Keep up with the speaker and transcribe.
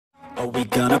Are we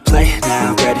gonna play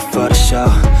now? Ready for the show?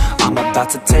 I'm about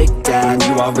to take down,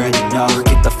 you already know.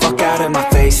 Get the fuck out of my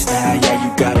face now, yeah,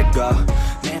 you gotta go.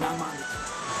 Man, I'm on the...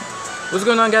 What's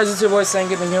going on, guys? It's your boy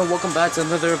Sangiving here. Welcome back to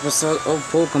another episode of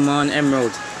Pokemon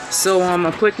Emerald. So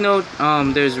a quick note,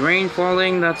 there's rain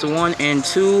falling, that's 1, and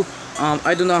 2,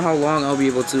 I don't know how long I'll be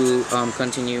able to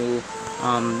continue,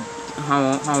 how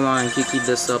long I can keep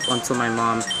this up until my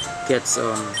mom gets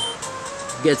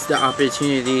the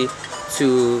opportunity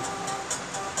to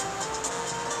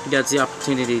get the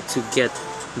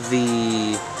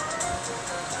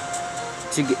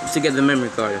memory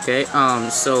card. Okay,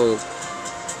 so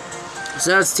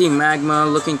that's Team Magma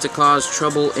looking to cause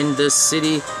trouble in this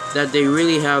city that they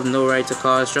really have no right to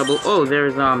cause trouble. Oh,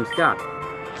 there's Scott.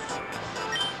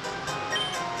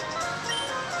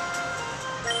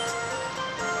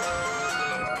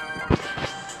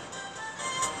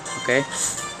 Okay.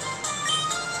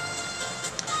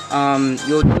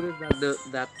 You'll notice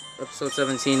that episode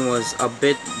 17 was a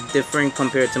bit different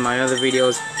compared to my other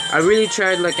videos. I really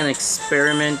tried like an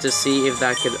experiment to see if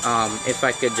that could if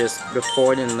I could just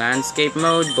record in landscape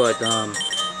mode, but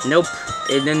nope,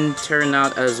 it didn't turn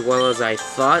out as well as I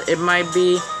thought it might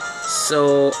be.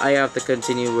 So I have to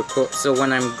continue record. So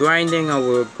when I'm grinding, I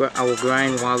will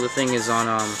grind while the thing is on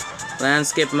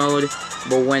landscape mode,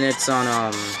 but when it's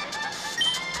on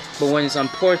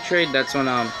portrait, that's when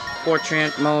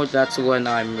portrait mode, that's when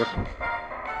I'm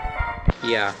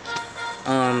yeah.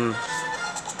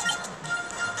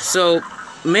 So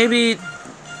maybe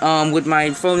with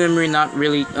my phone memory not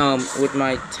really with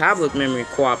my tablet memory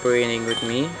cooperating with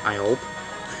me, I hope.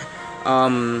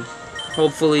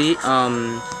 Hopefully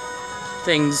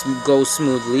things go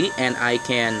smoothly and I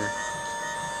can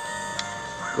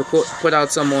put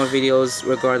out some more videos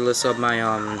regardless of my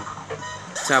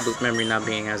tablet memory not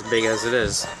being as big as it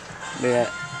is. Yeah,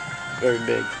 very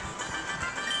big.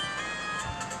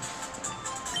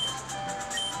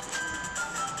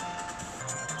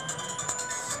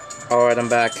 Alright, I'm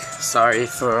back. Sorry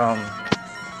for a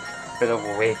bit of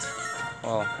a wait.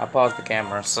 Well, I paused the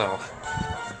camera, so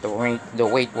the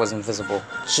wait wasn't visible.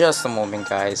 Just a moment,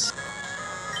 guys.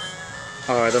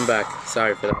 Alright, I'm back.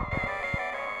 Sorry for that.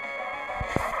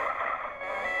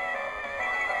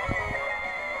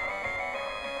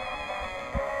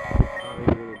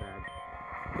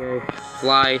 Okay,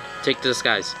 fly, take to the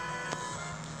skies.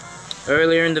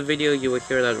 Earlier in the video, you would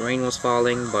hear that rain was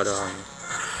falling, but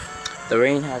the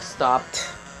rain has stopped.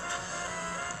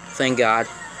 Thank God,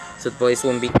 so the place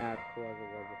won't be as cool as it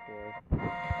was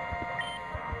before.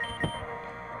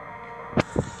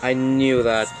 I knew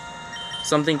that.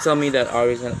 Something told me that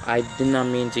Ari's gonna. I did not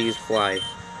mean to use fly.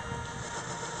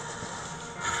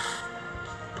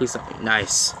 Please,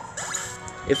 nice.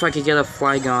 If I could get a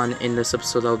Flygon in this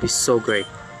episode, that would be so great.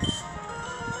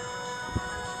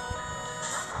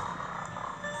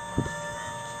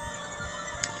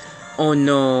 Oh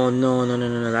no,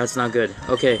 that's not good.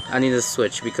 Okay, I need to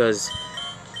switch because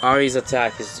Ari's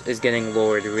attack is getting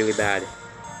lowered really bad.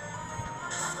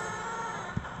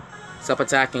 Stop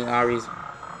attacking Ari's.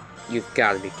 You've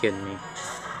got to be kidding me.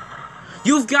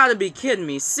 You've got to be kidding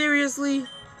me, seriously?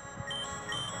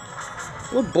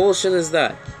 What bullshit is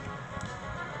that?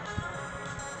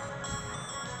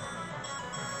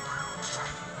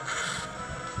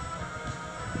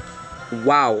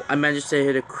 Wow, I managed to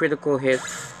hit a critical hit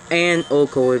and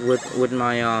Oko with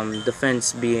my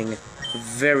defense being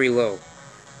very low.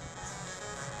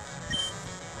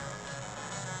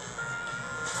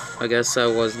 I guess I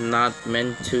was not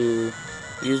meant to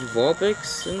use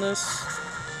Vulpix in this.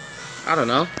 I don't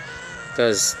know,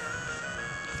 because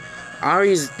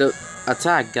Ari's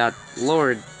attack got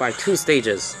lowered by 2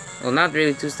 stages. Well, not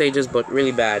really 2 stages, but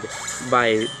really bad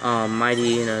by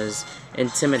Mighty Ina's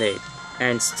Intimidate.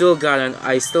 And I still got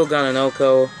an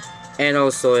Oko and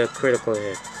also a critical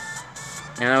hit.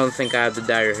 And I don't think I have the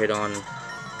dire hit on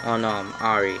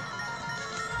Ari.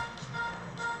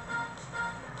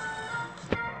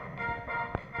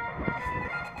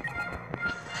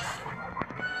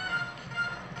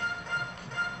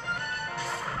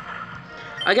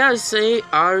 I gotta say,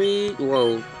 Ari,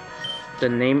 well, the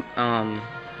name, I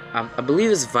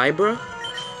believe it's Vibra.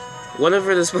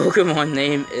 Whatever this Pokemon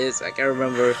name is, I can't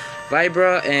remember.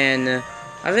 Vibra, and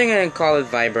I think I can call it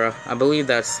Vibra. I believe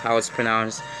that's how it's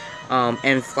pronounced.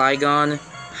 And Flygon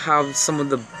have some of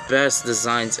the best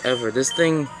designs ever. This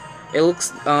thing, it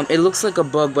looks like a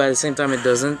bug, but at the same time it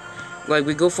doesn't. Like,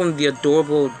 we go from the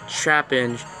adorable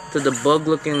Trapinch to the bug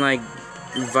looking like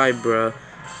Vibra,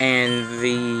 and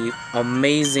the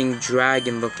amazing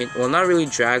dragon looking, well, not really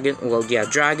dragon, well, yeah,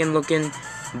 dragon looking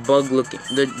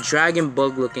dragon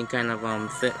bug looking kind of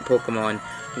Pokemon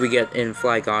we get in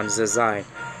Flygon Zazai.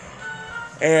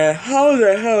 And how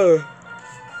the hell?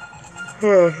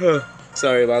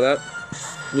 Sorry about that.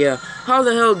 Yeah, how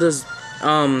the hell does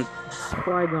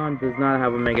Flygon does not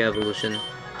have a Mega Evolution?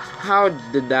 How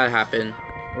did that happen?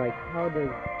 Like, how does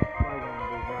Flygon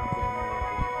does not get a Mega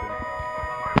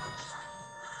Evolution?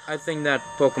 I think that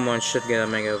Pokemon should get a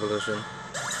Mega Evolution.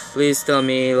 Please tell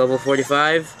me level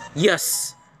 45.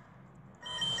 Yes!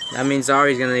 That means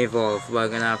Ari's gonna evolve, but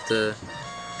I'm gonna have to...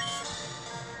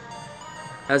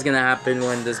 That's gonna happen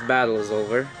when this battle is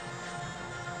over.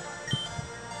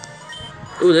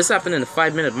 Ooh, this happened in the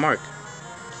 5-minute mark.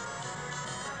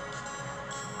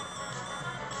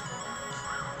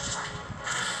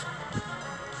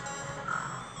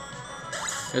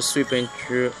 Just sweeping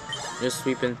through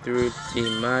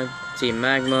Team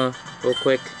Magma real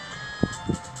quick.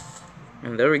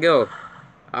 And there we go.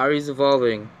 Ari's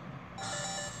evolving.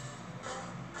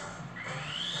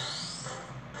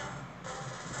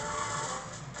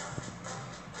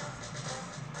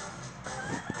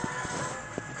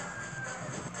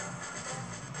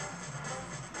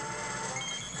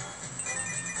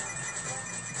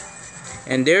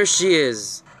 And there she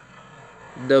is,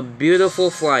 the beautiful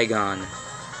Flygon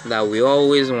that we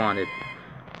always wanted.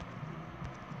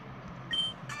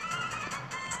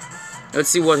 Let's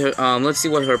see what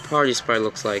her party sprite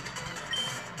looks like.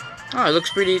 Oh, it looks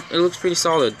pretty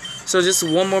solid. So just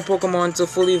one more Pokemon to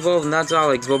fully evolve, and that's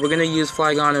Alex. But we're gonna use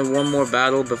Flygon in one more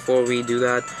battle before we do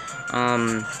that.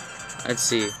 Let's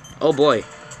see. Oh boy.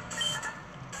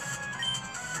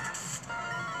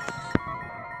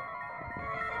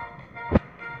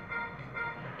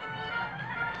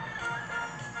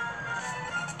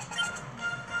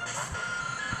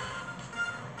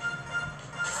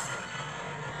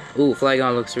 Ooh,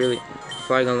 Flygon looks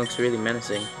really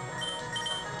menacing.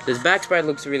 This back sprite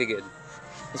looks really good.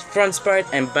 His front sprite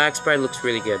and back sprite looks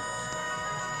really good.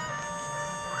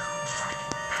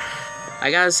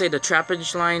 I gotta say, the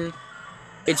Trapinch line,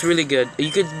 it's really good. You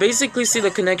could basically see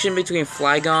the connection between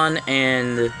Flygon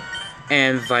and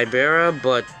Vibera,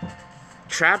 but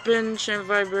Trapinch and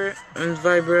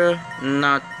Vibera,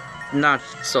 not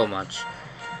so much.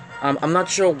 I'm not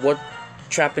sure what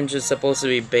Trapinch is supposed to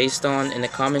be based on. In the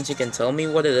comments you can tell me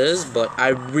what it is, but I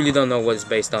really don't know what it's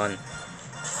based on.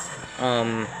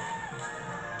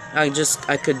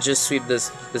 I could just sweep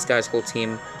this guy's whole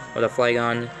team with a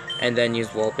Flygon and then use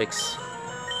Vulpix.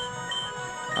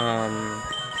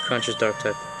 Crunch's Dark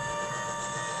type.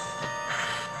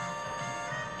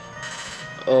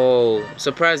 Oh,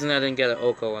 surprising I didn't get an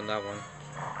Oko on that one.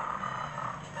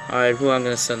 Alright, who I'm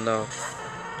gonna send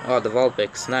off? Oh, the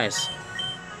Vulpix, nice.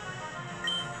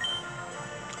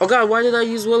 Oh god, why did I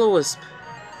use Will-O-Wisp?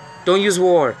 Don't use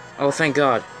Roar. Oh, thank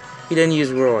god. He didn't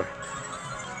use Roar.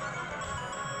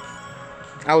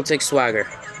 I will take Swagger.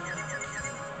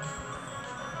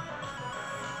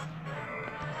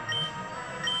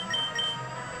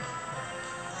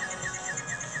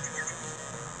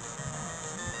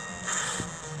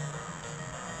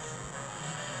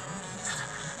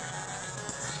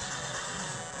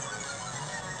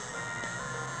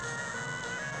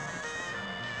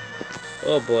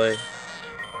 Oh boy.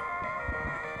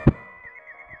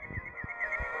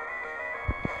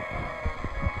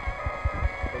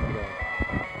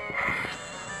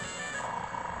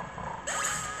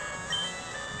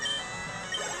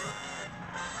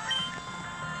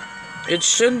 It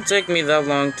shouldn't take me that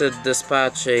long to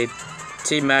dispatch a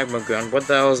Team Magma Grunt. What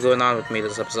the hell is going on with me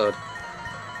this episode?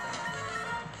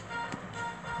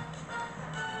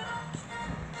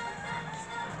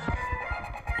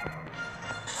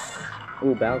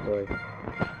 Ooh, Baltoy.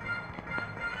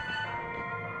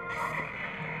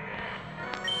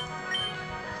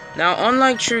 Now,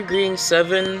 unlike True Green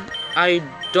 7, I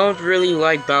don't really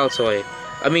like Baltoy.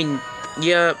 I mean,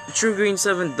 yeah, True Green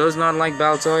 7 does not like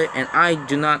Baltoy, and I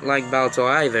do not like Baltoy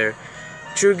either.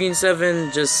 True Green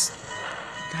 7 just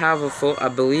have a I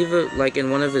believe it, like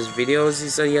in one of his videos, he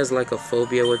said he has like a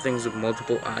phobia with things with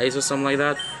multiple eyes or something like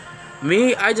that.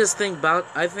 Me, I just think not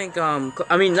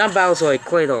Baltoy,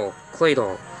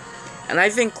 Claydol. And I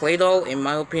think Claydol, in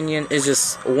my opinion, is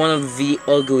just one of the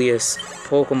ugliest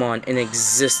Pokemon in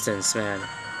existence, man.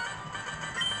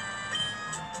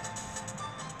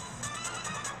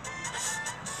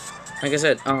 Like I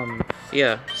said,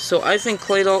 yeah. So I think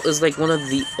Claydol is like one of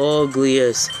the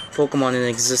ugliest Pokemon in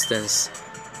existence.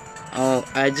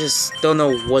 I just don't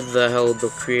know what the hell the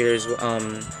creators,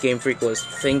 Game Freak was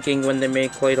thinking when they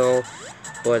made Claydol.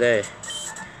 But hey,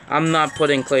 I'm not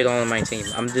putting Claydol on my team.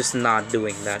 I'm just not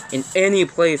doing that. In any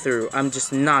playthrough, I'm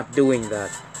just not doing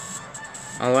that.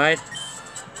 Alright?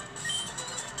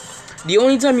 The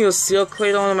only time you'll see a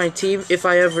Claydol on my team if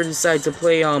I ever decide to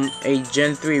play a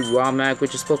Gen 3 raw mag,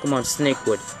 which is Pokemon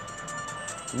Snakewood.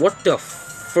 What the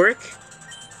frick?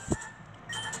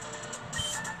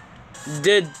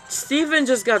 Did Steven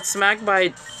just got smacked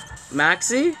by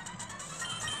Maxie?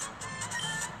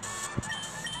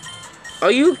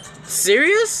 Are you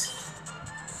serious?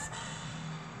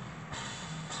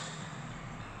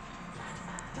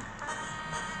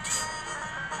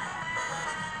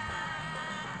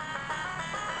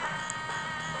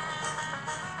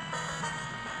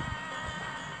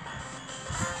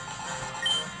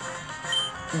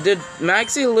 Did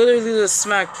Maxie literally just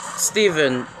smack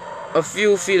Steven a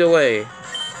few feet away?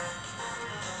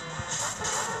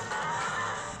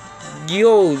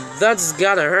 Yo, that's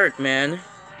gotta hurt, man.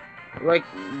 Like,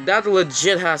 that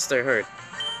legit has to hurt.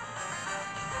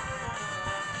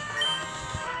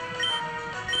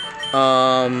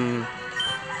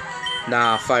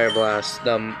 Nah, Fire Blast,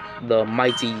 the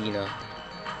mighty Yina.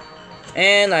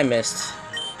 And I missed.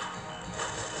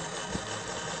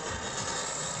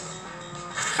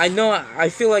 I know, I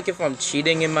feel like if I'm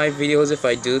cheating in my videos if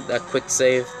I do that quick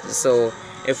save, so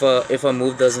if a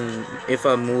move does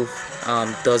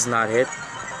not hit.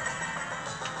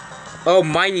 Oh,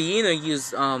 Mighty Yina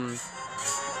used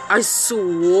I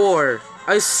swore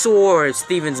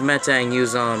Steven's Metang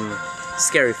used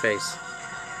Scary Face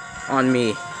on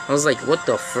me. I was like, what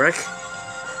the frick?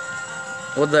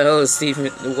 What the hell is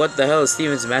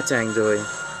Steven's Metang doing?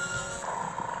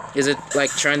 Is it like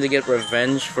trying to get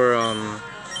revenge for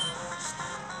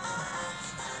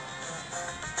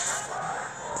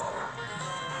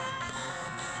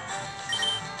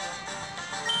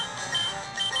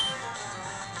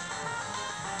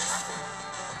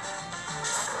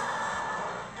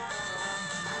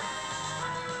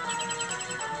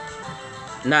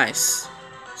Nice.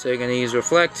 So you're gonna use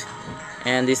Reflect,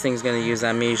 and this thing's gonna use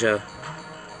Amnesia.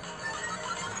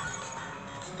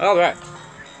 Alright.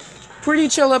 Pretty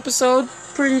chill episode.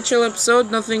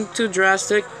 Nothing too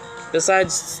drastic.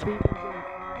 Besides,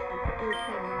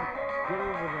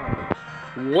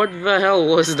 what the hell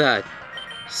was that?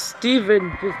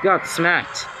 Steven just got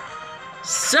smacked.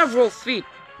 Several feet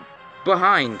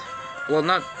behind. Well,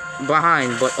 not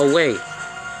behind, but away.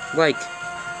 Like,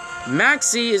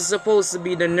 Maxie is supposed to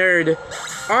be the nerd.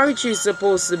 Archie's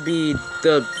supposed to be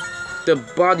the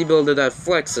bodybuilder that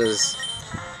flexes.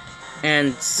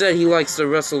 And said he likes to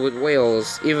wrestle with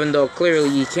whales, even though clearly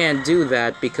he can't do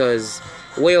that because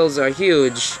whales are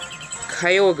huge.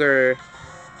 Kyogre,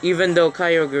 even though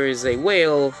Kyogre is a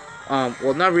whale,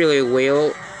 well, not really a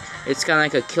whale. It's kind of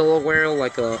like a killer whale,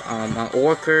 like an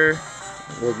orca.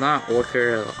 Well, not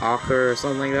orca, ocker or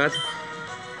something like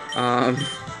that.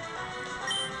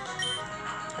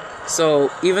 So,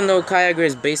 even though Kyogre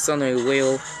is based on a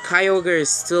whale, Kyogre is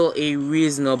still a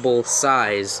reasonable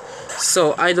size.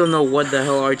 So, I don't know what the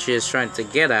hell Archie is trying to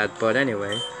get at, but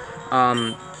anyway. This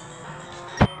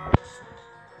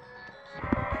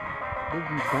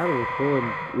battle is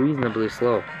going reasonably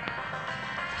slow.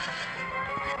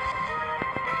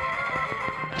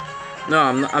 No,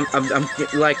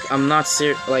 I'm not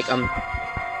serious, like, I'm...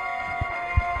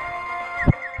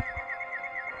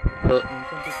 But some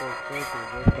people's places,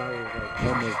 this battle is like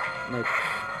almost like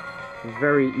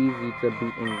very easy to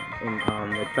beat in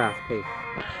like fast pace.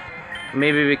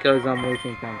 Maybe because I'm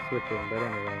wasting time switching, but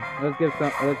anyway, let's give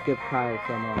Kyle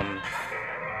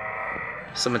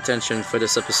some attention for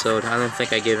this episode. I don't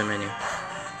think I gave him any.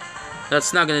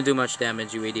 That's not gonna do much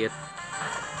damage, you idiot.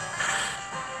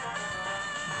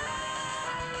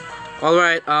 All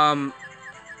right,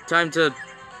 time to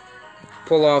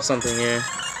pull off something here.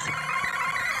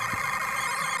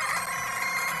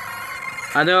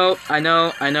 I know,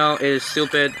 it is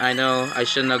stupid, I know, I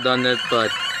shouldn't have done it,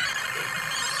 but...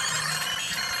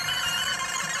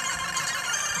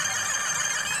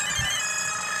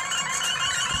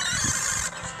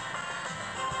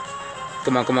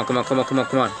 Come on.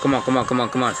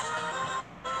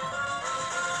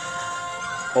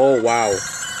 Oh, wow.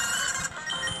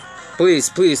 Please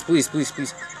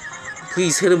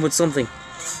hit him with something.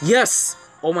 Yes!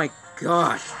 Oh my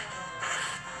god.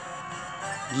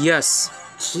 Yes.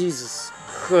 Jesus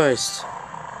Christ.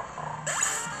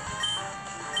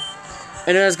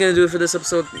 And that's gonna do it for this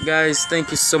episode, guys. Thank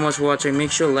you so much for watching.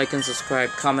 Make sure to like and subscribe.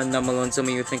 Comment down below and tell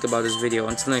me what you think about this video.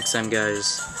 Until next time,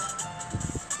 guys.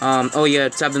 Oh yeah,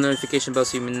 tap the notification bell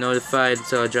so you'll be notified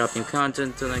to drop new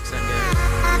content. Until next time, guys.